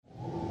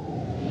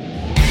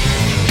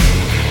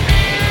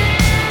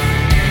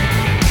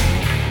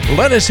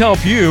Let us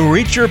help you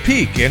reach your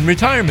peak in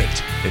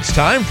retirement. It's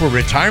time for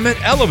Retirement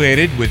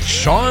Elevated with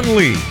Sean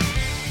Lee.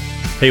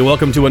 Hey,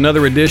 welcome to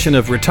another edition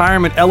of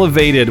Retirement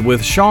Elevated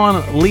with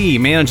Sean Lee,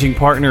 Managing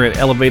Partner at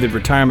Elevated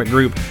Retirement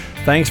Group.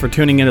 Thanks for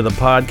tuning into the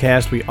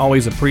podcast. We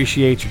always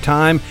appreciate your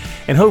time,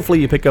 and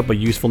hopefully you pick up a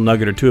useful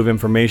nugget or two of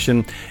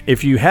information.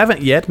 If you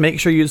haven't yet,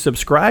 make sure you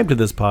subscribe to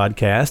this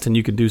podcast, and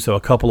you can do so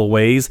a couple of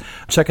ways.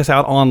 Check us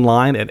out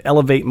online at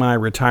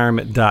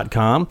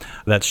elevatemyretirement.com.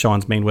 That's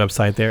Sean's main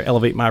website there,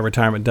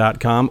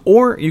 elevatemyretirement.com,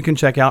 or you can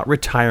check out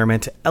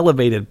Retirement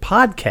Elevated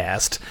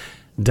Podcast.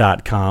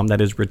 That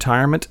is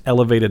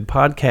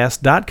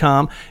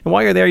retirementelevatedpodcast.com. And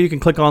while you're there, you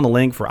can click on the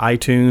link for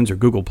iTunes or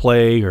Google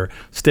Play or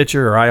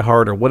Stitcher or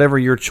iHeart or whatever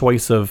your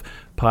choice of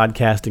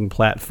podcasting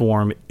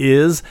platform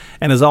is.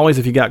 And as always,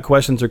 if you got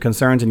questions or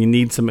concerns and you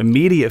need some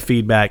immediate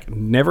feedback,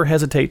 never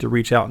hesitate to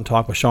reach out and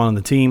talk with Sean and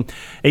the team.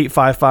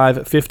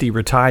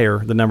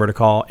 855-50-RETIRE, the number to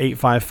call,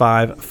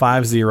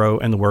 855-50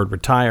 and the word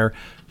retire.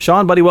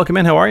 Sean, buddy, welcome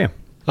in. How are you?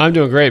 I'm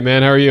doing great,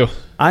 man. How are you?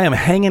 I am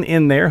hanging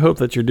in there. Hope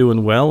that you're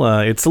doing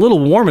well. It's a little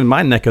warm in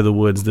my neck of the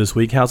woods this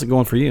week. How's it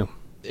going for you?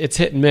 It's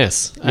hit and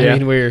miss. I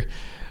mean,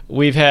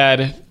 we've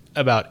had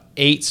about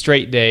 8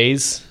 straight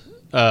days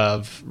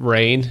of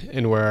rain,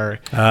 and we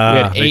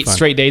had 8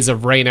 straight days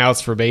of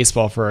rainouts for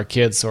baseball for our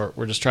kids. So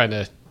we're just trying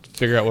to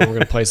figure out when we're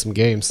going to play some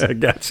games. I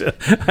gotcha.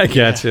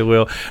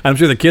 Will. I'm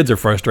sure the kids are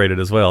frustrated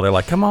as well. They're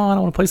like, "Come on,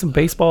 I want to play some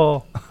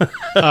baseball."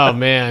 Oh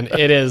man,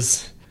 it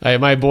is.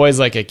 My boy's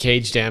like a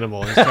caged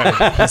animal. He's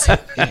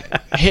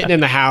hitting in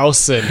the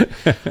house, and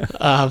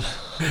I'm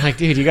like,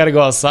 dude, you got to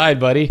go outside,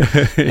 buddy.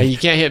 You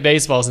can't hit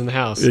baseballs in the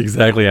house.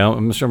 Exactly.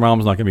 I'm sure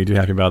Mom's not going to be too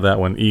happy about that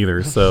one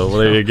either. So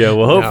there you go.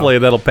 Well, hopefully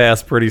that'll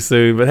pass pretty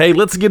soon. But hey,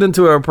 let's get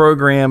into our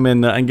program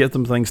and get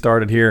some things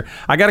started here.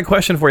 I got a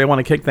question for you. I want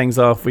to kick things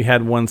off. We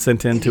had one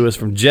sent in to us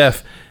from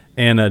Jeff,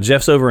 and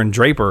Jeff's over in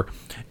Draper,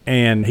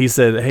 and he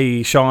said,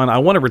 "Hey, Sean, I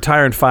want to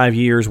retire in 5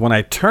 years when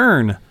I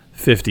turn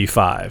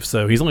 55.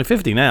 So he's only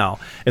 50 now.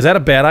 Is that a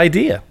bad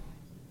idea?"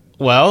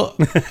 Well,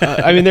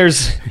 I mean,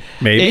 there's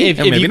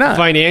maybe not.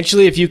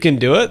 Financially, if you can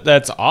do it,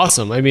 that's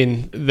awesome. I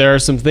mean, there are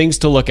some things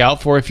to look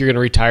out for if you're going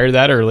to retire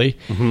that early.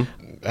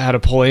 Mm-hmm. How to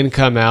pull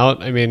income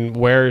out. I mean,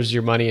 where is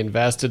your money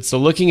invested? So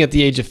looking at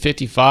the age of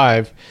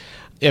 55,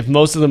 if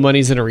most of the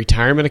money's in a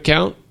retirement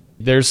account,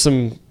 there's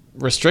some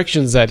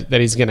restrictions that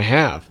he's going to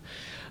have.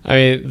 I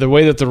mean, the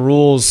way that the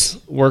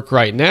rules work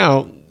right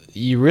now,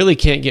 you really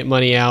can't get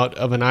money out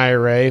of an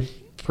IRA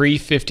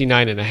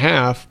pre-59 and a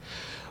half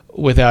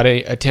without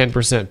a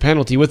 10%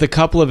 penalty, with a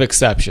couple of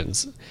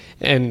exceptions.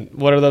 And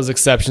what are those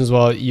exceptions?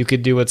 Well, you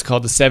could do what's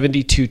called the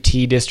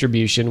 72T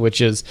distribution,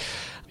 which is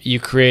you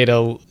create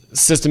a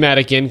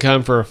systematic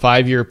income for a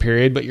 5-year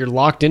period, but you're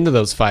locked into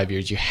those 5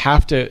 years. You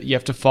have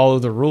to follow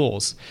the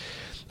rules.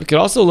 You could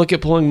also look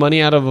at pulling money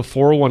out of a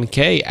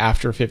 401k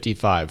after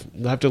 55.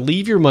 You have to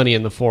leave your money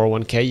in the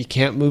 401k. You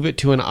can't move it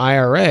to an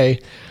IRA.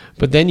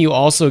 But then you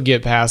also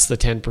get past the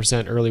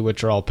 10% early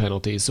withdrawal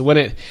penalty. So when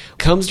it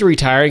comes to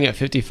retiring at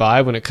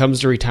 55, when it comes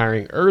to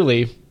retiring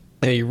early,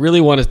 you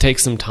really want to take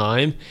some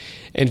time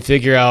and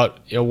figure out,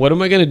 what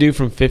am I going to do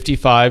from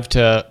 55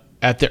 to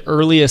at the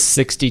earliest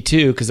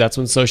 62, because that's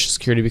when Social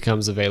Security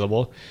becomes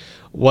available.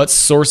 What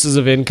sources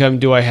of income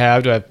do I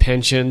have? Do I have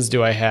pensions?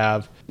 Am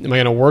I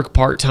going to work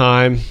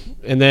part-time?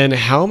 And then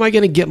how am I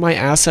going to get my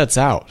assets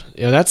out?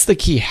 That's the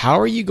key. How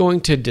are you going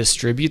to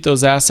distribute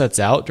those assets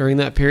out during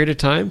that period of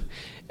time?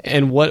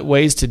 And what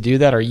ways to do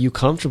that are you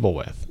comfortable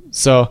with?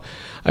 So,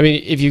 I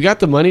mean, if you got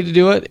the money to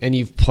do it and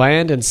you've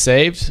planned and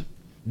saved,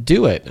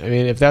 do it. I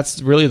mean, if that's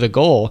really the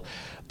goal,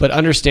 but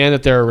understand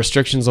that there are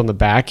restrictions on the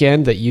back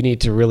end that you need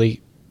to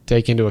really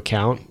take into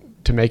account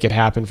to make it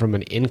happen from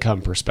an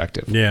income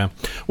perspective. Yeah.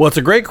 Well, it's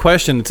a great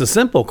question. It's a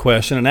simple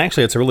question, and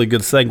actually it's a really good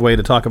segue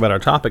to talk about our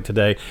topic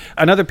today.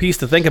 Another piece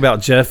to think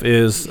about, Jeff,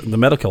 is the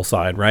medical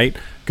side, right?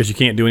 Because you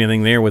can't do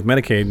anything there with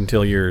Medicaid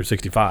until you're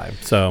 65.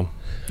 So,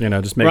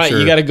 just make sure. Right,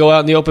 you got to go out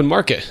in the open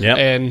market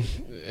and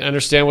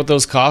understand what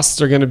those costs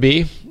are going to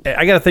be.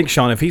 I got to think,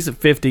 Sean, if he's at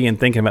 50 and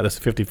thinking about this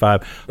at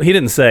 55, he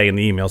didn't say in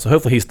the email, so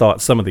hopefully he's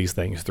thought some of these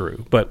things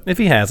through. But if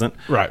he hasn't,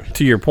 right,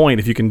 to your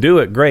point, if you can do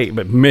it, great,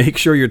 but make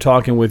sure you're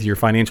talking with your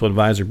financial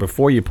advisor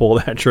before you pull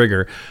that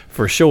trigger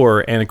for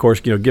sure. And of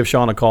course, give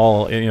Sean a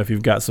call if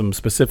you've got some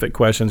specific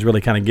questions,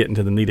 really kind of get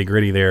into the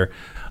nitty-gritty there,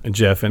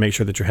 Jeff, and make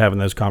sure that you're having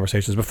those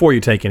conversations before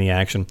you take any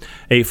action.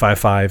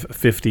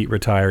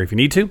 855-50-RETIRE if you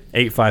need to,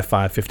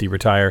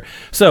 855-50-RETIRE.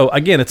 So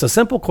again, it's a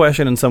simple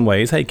question in some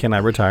ways. Hey, can I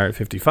retire at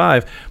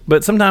 55?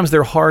 But sometimes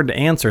they're hard to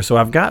answer. So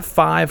I've got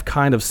 5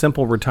 kind of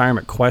simple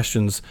retirement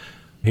questions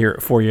here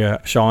for you,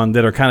 Sean,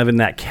 that are kind of in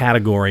that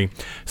category.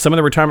 Some of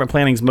the retirement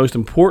planning's most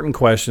important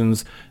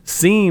questions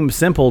seem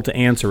simple to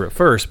answer at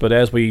first, but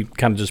as we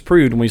kind of just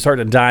proved, when we start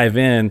to dive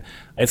in,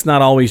 it's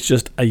not always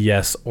just a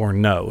yes or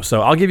no.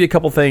 So I'll give you a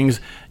couple things.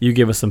 You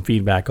give us some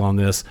feedback on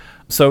this.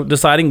 So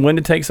deciding when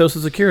to take Social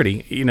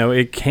Security,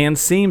 it can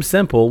seem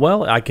simple.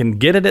 Well, I can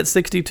get it at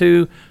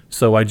 62,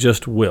 so I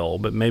just will.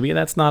 But maybe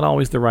that's not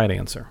always the right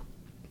answer.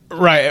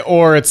 Right.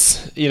 Or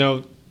it's,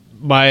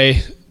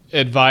 my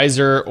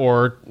advisor,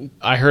 or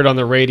I heard on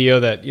the radio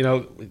that,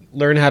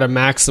 learn how to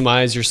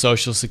maximize your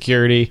Social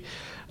Security.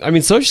 I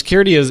mean, Social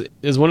Security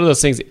is one of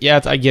those things. Yeah,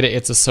 I get it.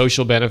 It's a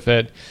social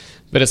benefit,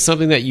 but it's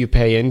something that you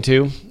pay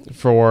into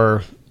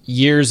for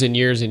years and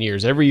years and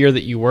years. Every year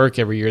that you work,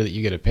 every year that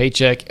you get a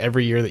paycheck,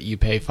 every year that you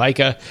pay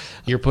FICA,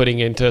 you're putting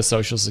into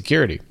Social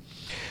Security.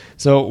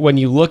 So when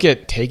you look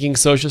at taking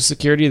Social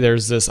Security,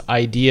 there's this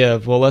idea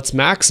of, well, let's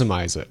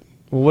maximize it.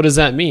 Well, what does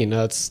that mean?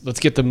 Let's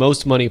get the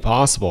most money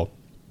possible.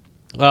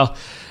 Well,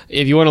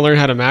 if you want to learn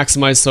how to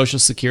maximize Social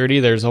Security,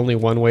 there's only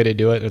one way to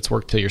do it, and it's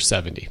work till you're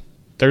 70.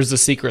 There's the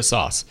secret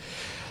sauce.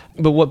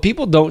 But what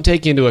people don't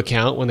take into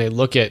account when they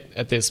look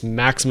at this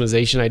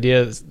maximization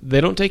idea is they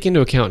don't take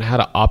into account how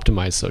to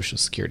optimize Social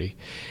Security.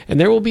 And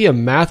there will be a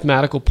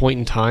mathematical point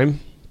in time,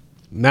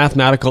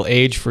 mathematical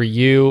age for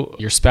you,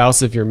 your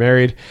spouse if you're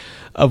married,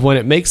 of when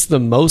it makes the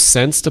most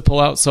sense to pull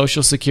out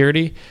Social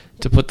Security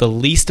to put the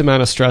least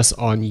amount of stress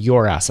on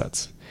your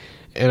assets.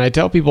 And I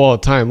tell people all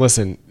the time,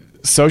 listen,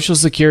 Social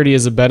Security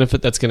is a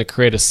benefit that's going to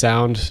create a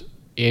sound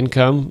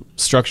income,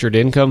 structured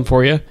income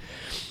for you.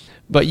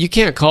 But you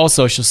can't call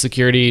Social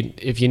Security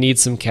if you need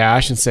some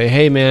cash and say,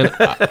 "Hey, man,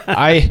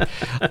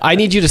 I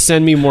need you to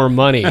send me more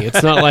money."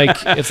 It's not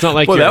like well,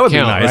 your that would account, be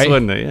nice, right?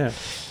 wouldn't it?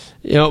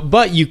 Yeah.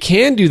 But you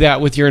can do that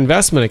with your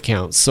investment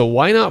accounts. So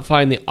why not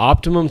find the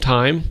optimum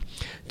time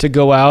to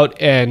go out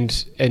and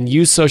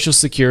use Social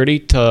Security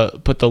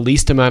to put the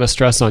least amount of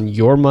stress on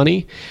your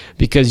money,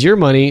 because your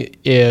money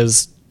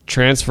is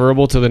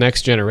transferable to the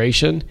next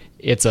generation.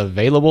 It's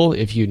available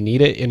if you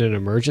need it in an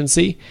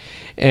emergency,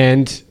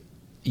 and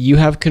you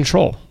have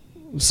control.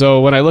 So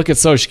when I look at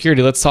Social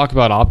Security, let's talk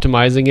about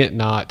optimizing it,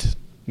 not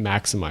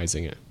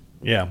maximizing it.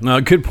 Yeah, no,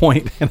 good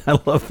point, and I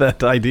love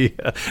that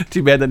idea.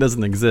 Too bad that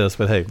doesn't exist,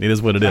 but hey, it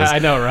is what it is. I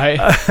know, right?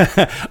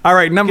 All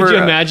right, number. Could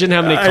you imagine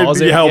how many calls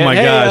they would oh get? my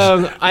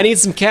gosh, I need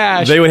some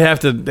cash. They would have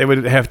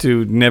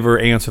to never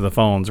answer the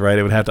phones, right?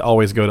 It would have to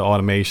always go to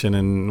automation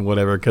and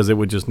whatever, because it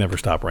would just never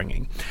stop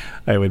ringing.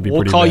 It would be.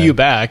 We'll pretty call bad. you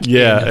back.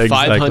 Yeah, in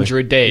 500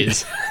 exactly.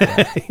 days.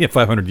 Yeah,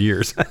 500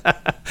 years.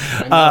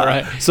 I know,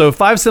 right? So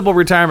 5 simple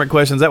retirement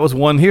questions. That was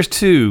 1. Here's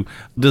 2.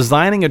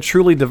 Designing a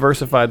truly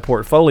diversified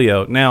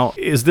portfolio. Now,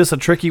 is this a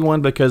tricky one?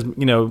 Because,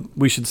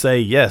 we should say,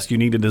 yes, you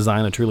need to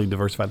design a truly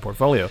diversified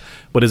portfolio.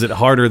 But is it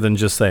harder than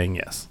just saying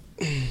yes?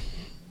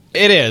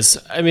 It is.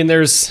 I mean,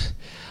 there's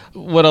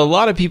what a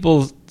lot of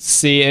people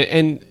see.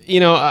 And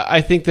I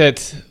think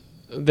that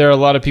there are a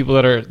lot of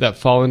people that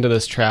fall into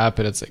this trap.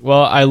 And it's like,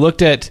 well, I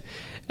looked at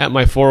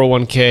my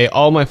 401k,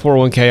 all my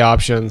 401k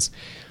options,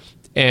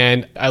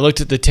 and I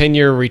looked at the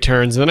 10-year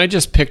returns, and then I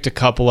just picked a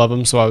couple of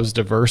them so I was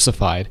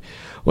diversified,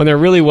 when there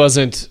really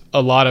wasn't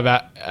a lot of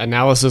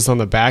analysis on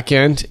the back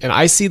end. And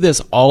I see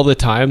this all the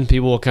time.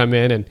 People will come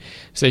in and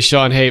say,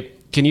 Sean, hey,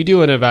 can you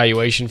do an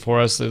evaluation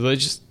for us?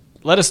 Just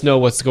let us know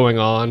what's going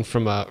on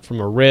from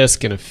a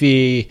risk and a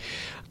fee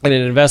and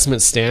an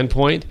investment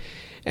standpoint.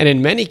 And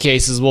in many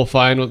cases, we'll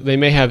find they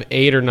may have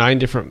 8 or 9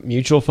 different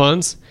mutual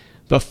funds,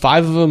 but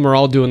 5 of them are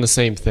all doing the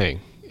same thing.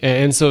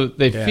 And so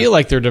they feel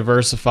like they're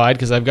diversified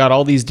because I've got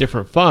all these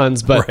different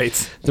funds, but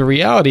the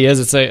reality is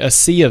it's a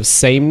sea of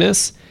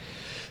sameness.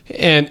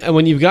 And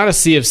when you've got a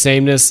sea of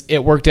sameness,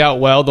 it worked out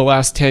well the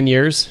last 10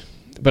 years,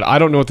 but I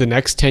don't know what the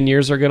next 10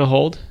 years are going to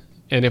hold.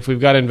 And if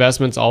we've got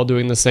investments all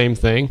doing the same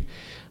thing,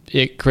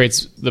 it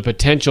creates the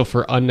potential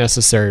for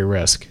unnecessary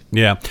risk.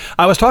 Yeah.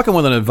 I was talking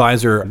with an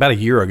advisor about a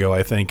year ago,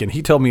 I think, and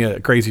he told me a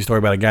crazy story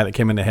about a guy that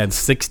came in that had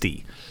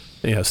 60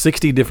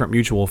 different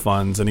mutual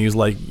funds, and he was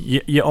like,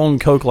 you own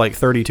Coke like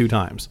 32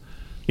 times.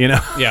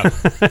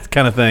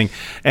 Kind of thing.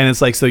 And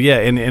it's like, so yeah,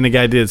 and the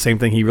guy did the same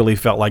thing. He really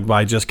felt like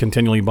by just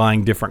continually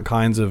buying different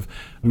kinds of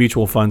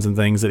mutual funds and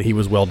things that he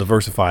was well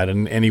diversified,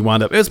 and he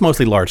wound up, it's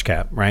mostly large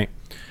cap, right?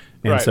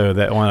 And so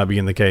that wound up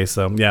being the case.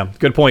 So yeah,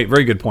 good point.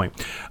 Very good point.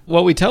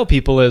 What we tell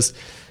people is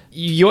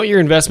you want your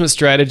investment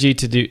strategy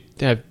to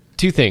have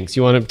 2 things.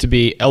 You want it to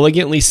be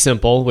elegantly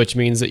simple, which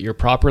means that you're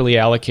properly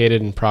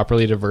allocated and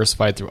properly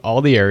diversified through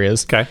all the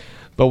areas. Okay.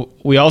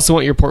 But we also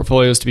want your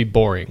portfolios to be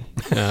boring.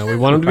 We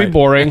want them to be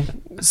boring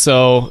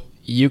so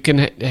you can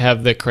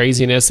have the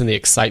craziness and the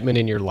excitement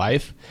in your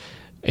life,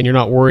 and you're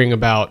not worrying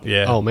about,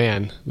 oh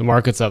man, the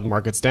market's up, the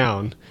market's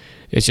down.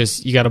 It's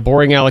just you got a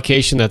boring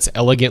allocation that's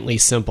elegantly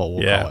simple,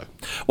 we'll call it.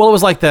 Well, it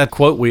was like that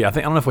quote I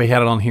don't know if we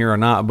had it on here or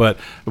not, but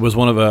it was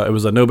it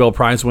was a Nobel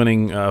Prize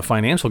winning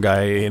financial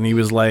guy, and he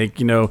was like,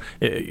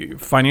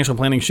 financial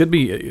planning should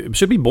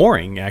be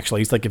boring.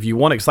 Actually, he's like, if you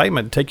want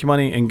excitement, take your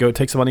money and go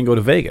take some money and go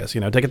to Vegas.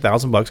 Take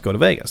 $1,000, go to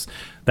Vegas.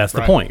 That's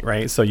the point,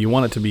 right? So you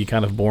want it to be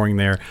kind of boring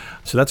there.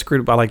 So that's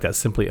great. I like that.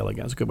 Simply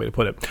elegant. That's a good way to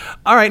put it.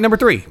 All right, number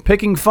 3,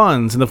 picking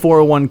funds in the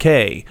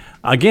 401k.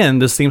 Again,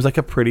 this seems like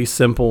a pretty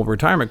simple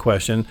retirement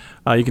question.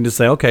 You can just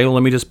say, okay, well,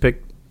 let me just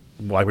pick,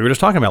 like we were just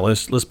talking about.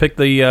 Let's pick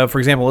the, for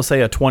example, let's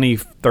say a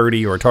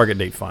 2030 or a target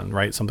date fund,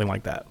 right? Something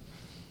like that.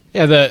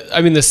 Yeah,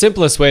 the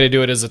simplest way to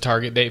do it is a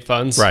target date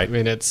funds. Right. I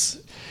mean,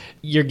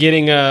 you're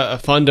getting a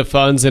fund of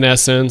funds in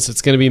essence.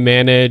 It's going to be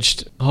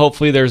managed.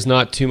 Hopefully there's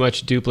not too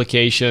much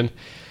duplication.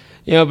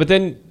 But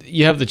then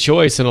you have the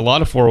choice in a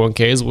lot of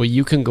 401ks. Well,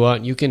 you can go out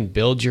and you can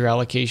build your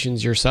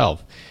allocations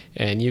yourself,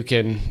 and you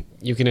can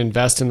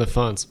invest in the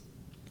funds,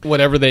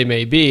 whatever they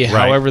may be,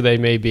 however they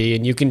may be,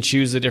 and you can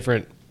choose the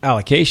different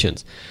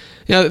allocations.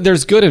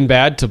 There's good and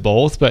bad to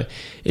both, but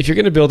if you're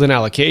going to build an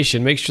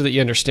allocation, make sure that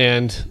you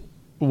understand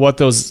what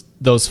those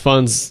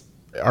funds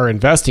are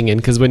investing in,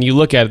 because when you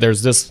look at it,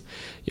 there's this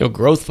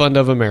Growth Fund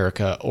of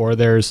America, or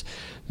there's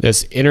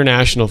this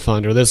international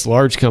fund, or this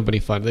large company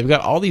fund. They've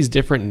got all these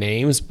different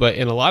names, but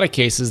in a lot of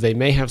cases they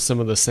may have some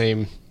of the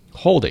same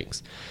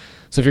holdings.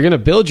 So if you're going to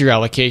build your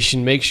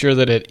allocation, make sure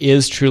that it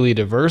is truly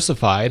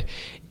diversified.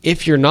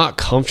 If you're not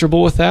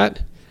comfortable with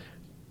that,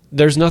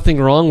 there's nothing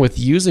wrong with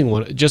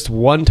using just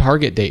one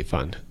target date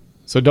fund.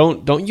 So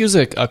don't use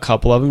a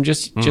couple of them.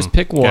 Just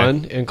pick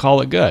one and call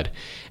it good.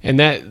 And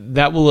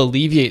that will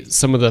alleviate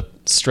some of the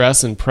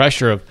stress and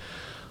pressure of,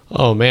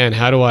 oh man,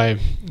 how do I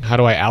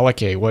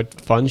allocate? What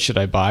fund should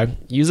I buy?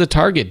 Use a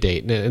target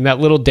date. And that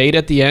little date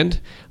at the end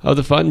of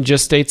the fund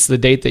just states the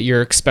date that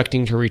you're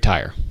expecting to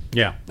retire.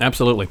 Yeah,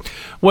 absolutely.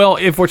 Well,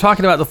 if we're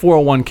talking about the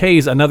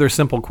 401ks, another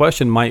simple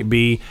question might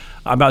be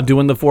about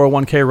doing the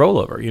 401k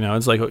rollover.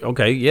 It's like,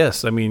 okay,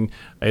 yes. I mean,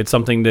 it's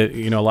something that,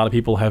 a lot of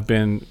people have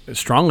been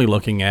strongly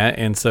looking at.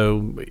 And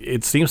so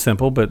it seems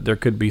simple, but there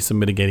could be some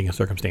mitigating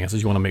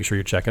circumstances. You want to make sure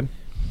you're checking.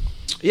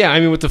 Yeah, I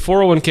mean, with the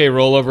 401k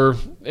rollover,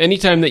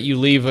 anytime that you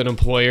leave an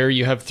employer,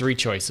 you have three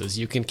choices.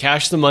 You can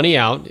cash the money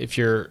out if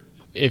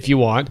you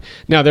want.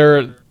 Now, there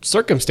are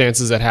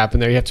circumstances that happen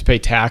there. You have to pay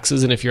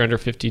taxes, and if you're under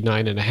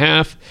 59 and a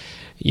half,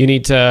 you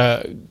need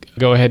to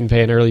go ahead and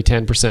pay an early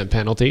 10%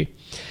 penalty.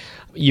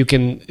 You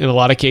can, in a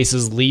lot of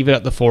cases, leave it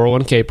at the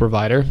 401k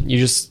provider. You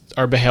just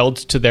are beheld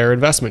to their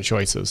investment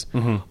choices.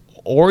 Mm-hmm.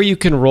 Or you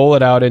can roll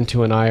it out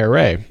into an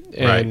IRA.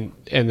 And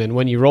then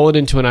when you roll it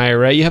into an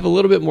IRA, you have a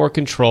little bit more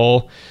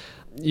control.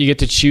 You get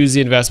to choose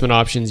the investment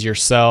options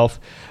yourself.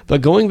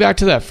 But going back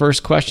to that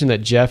first question that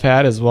Jeff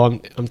had as well,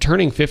 I'm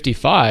turning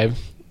 55.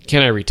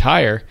 Can I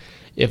retire?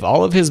 If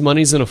all of his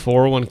money's in a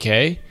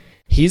 401k,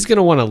 he's going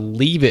to want to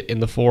leave it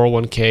in the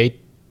 401k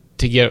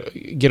to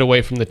get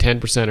away from the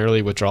 10%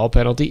 early withdrawal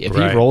penalty. If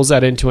he rolls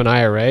that into an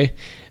IRA,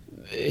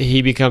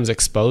 he becomes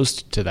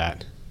exposed to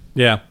that.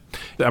 Yeah.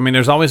 I mean,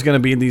 there's always going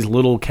to be these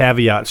little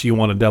caveats you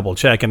want to double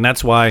check. And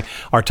that's why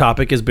our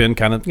topic has been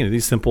kind of,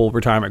 these simple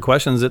retirement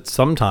questions that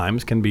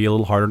sometimes can be a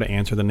little harder to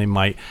answer than they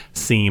might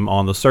seem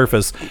on the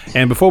surface.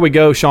 And before we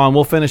go, Sean,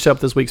 we'll finish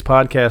up this week's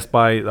podcast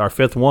by our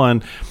fifth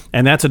one.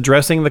 And that's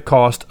addressing the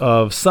cost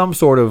of some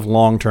sort of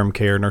long-term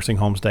care, nursing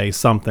home stay,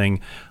 something.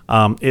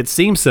 It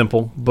seems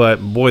simple, but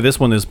boy, this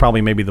one is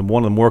probably maybe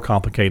one of the more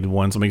complicated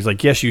ones. I mean, it's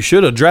like, yes, you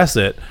should address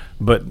it,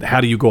 but how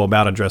do you go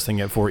about addressing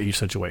it for each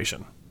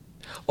situation?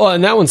 Well,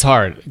 and that one's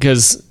hard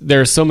because there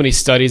are so many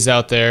studies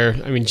out there.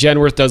 I mean,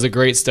 Genworth does a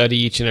great study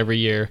each and every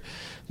year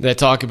that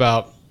talk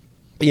about,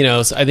 I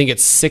think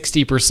it's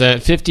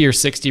 60%, 50 or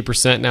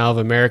 60% now of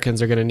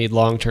Americans are going to need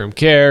long-term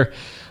care.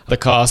 The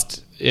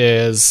cost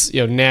is,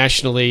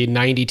 nationally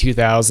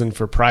 $92,000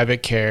 for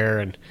private care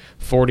and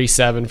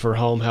 $47,000 for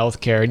home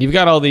health care. And you've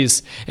got all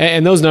these,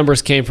 and those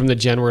numbers came from the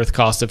Genworth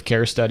cost of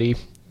care study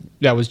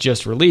that was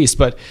just released.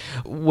 But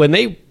when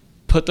they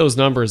put those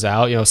numbers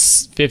out,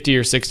 50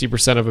 or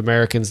 60% of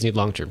Americans need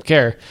long-term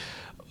care,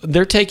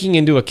 they're taking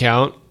into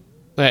account,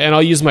 and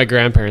I'll use my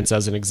grandparents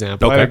as an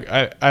example.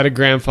 Okay. I had a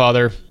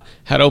grandfather,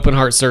 had open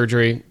heart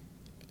surgery,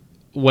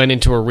 went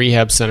into a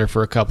rehab center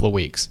for a couple of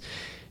weeks.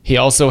 He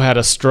also had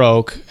a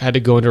stroke, had to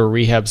go into a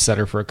rehab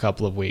center for a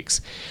couple of weeks.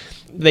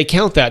 They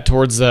count that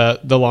towards the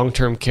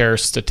long-term care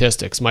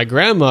statistics. My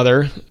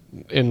grandmother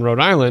in Rhode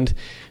Island,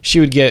 she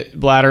would get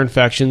bladder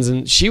infections,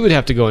 and she would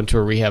have to go into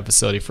a rehab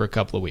facility for a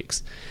couple of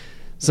weeks.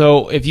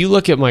 So if you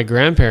look at my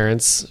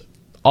grandparents,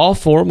 all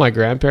four of my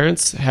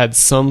grandparents had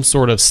some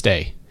sort of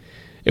stay.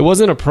 It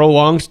wasn't a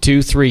prolonged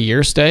 2-3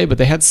 year stay, but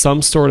they had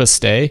some sort of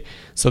stay,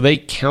 so they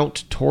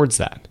count towards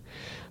that.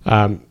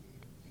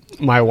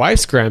 My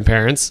wife's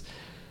grandparents,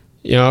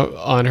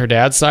 on her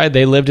dad's side,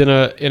 they lived in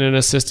an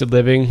assisted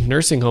living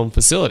nursing home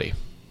facility.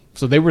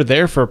 So they were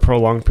there for a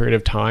prolonged period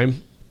of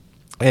time.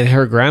 And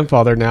her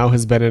grandfather now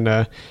has been in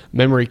a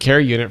memory care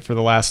unit for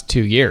the last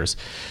 2 years.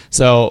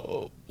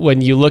 So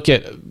when you look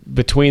at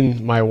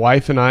between my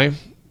wife and I,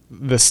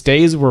 the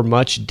stays were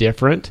much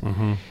different,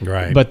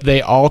 right? But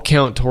they all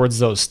count towards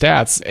those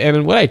stats.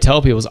 And what I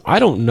tell people is, I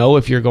don't know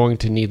if you're going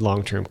to need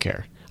long-term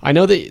care. I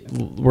know that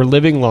we're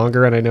living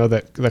longer, and I know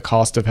that the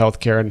cost of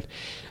healthcare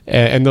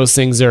and those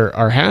things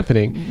are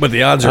happening. But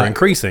the odds are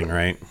increasing,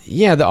 right?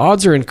 Yeah, the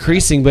odds are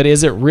increasing, but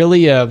is it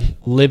really a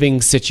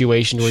living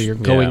situation where you're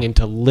going in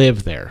to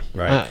live there?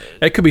 Right.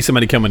 It could be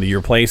somebody coming to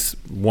your place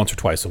once or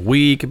twice a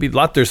week. It could be a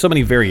lot. There's so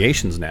many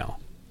variations now.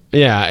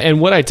 Yeah, and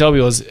what I tell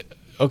people is,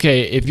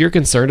 okay, if you're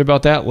concerned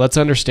about that, let's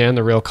understand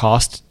the real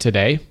cost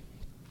today,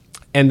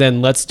 and then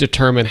let's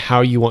determine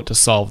how you want to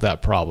solve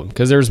that problem.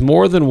 Because there's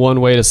more than one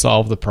way to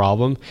solve the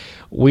problem.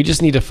 We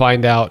just need to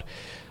find out,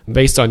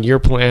 based on your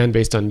plan,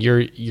 based on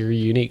your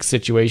unique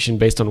situation,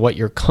 based on what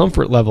your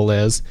comfort level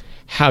is,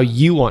 how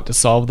you want to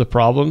solve the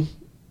problem,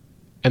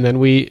 and then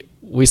we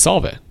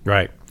solve it.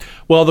 Right.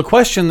 Well, the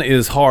question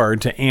is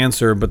hard to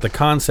answer, but the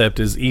concept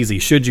is easy.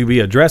 Should you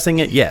be addressing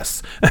it?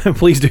 Yes.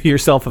 Please do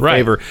yourself a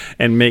favor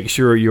and make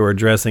sure you're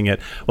addressing it.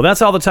 Well,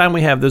 that's all the time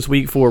we have this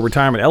week for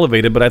Retirement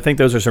Elevated, but I think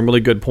those are some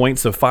really good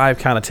points of 5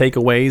 kind of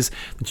takeaways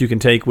that you can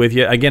take with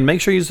you. Again, make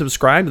sure you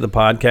subscribe to the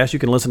podcast. You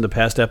can listen to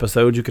past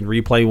episodes. You can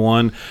replay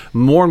one.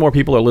 More and more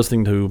people are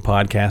listening to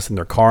podcasts in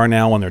their car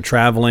now when they're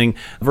traveling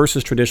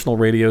versus traditional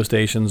radio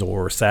stations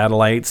or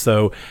satellites.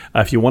 So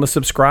if you want to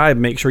subscribe,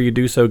 make sure you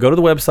do so. Go to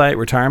the website,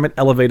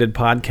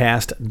 retirementelevatedpodcast.com,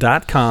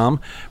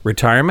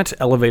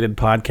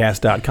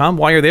 retirementelevatedpodcast.com.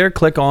 While you're there,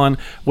 click on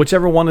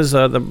whichever one is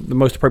the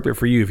most appropriate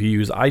for you. If you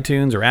use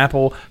iTunes or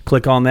Apple,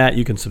 click on that.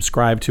 You can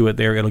subscribe to it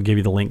there. It'll give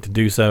you the link to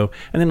do so,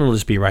 and then it'll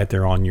just be right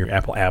there on your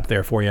Apple app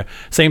there for you.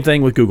 Same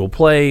thing with Google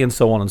Play and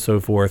so on and so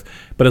forth.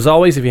 But as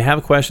always, if you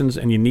have questions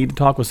and you need to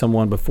talk with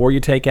someone before you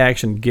take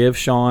action, give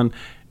Sean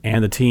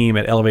and the team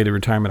at Elevated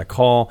Retirement a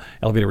call,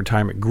 Elevated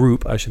Retirement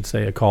Group, I should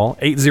say, a call,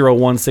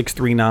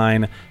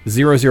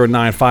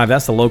 801-639-0095.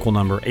 That's the local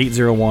number,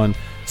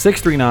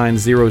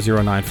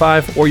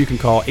 801-639-0095, or you can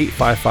call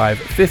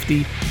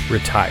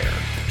 855-50-RETIRE.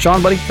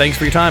 Sean, buddy, thanks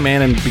for your time,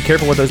 man, and be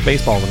careful with those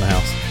baseballs in the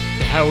house.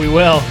 We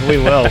will.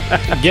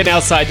 Get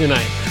outside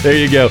tonight. There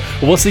you go.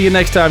 Well, we'll see you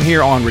next time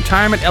here on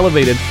Retirement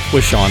Elevated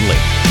with Sean Lee.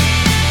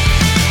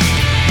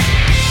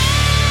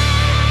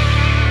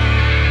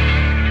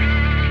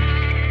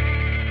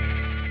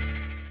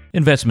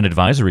 Investment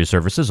advisory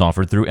services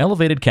offered through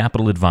Elevated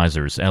Capital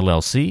Advisors,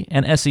 LLC,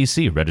 an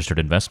SEC registered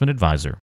investment advisor.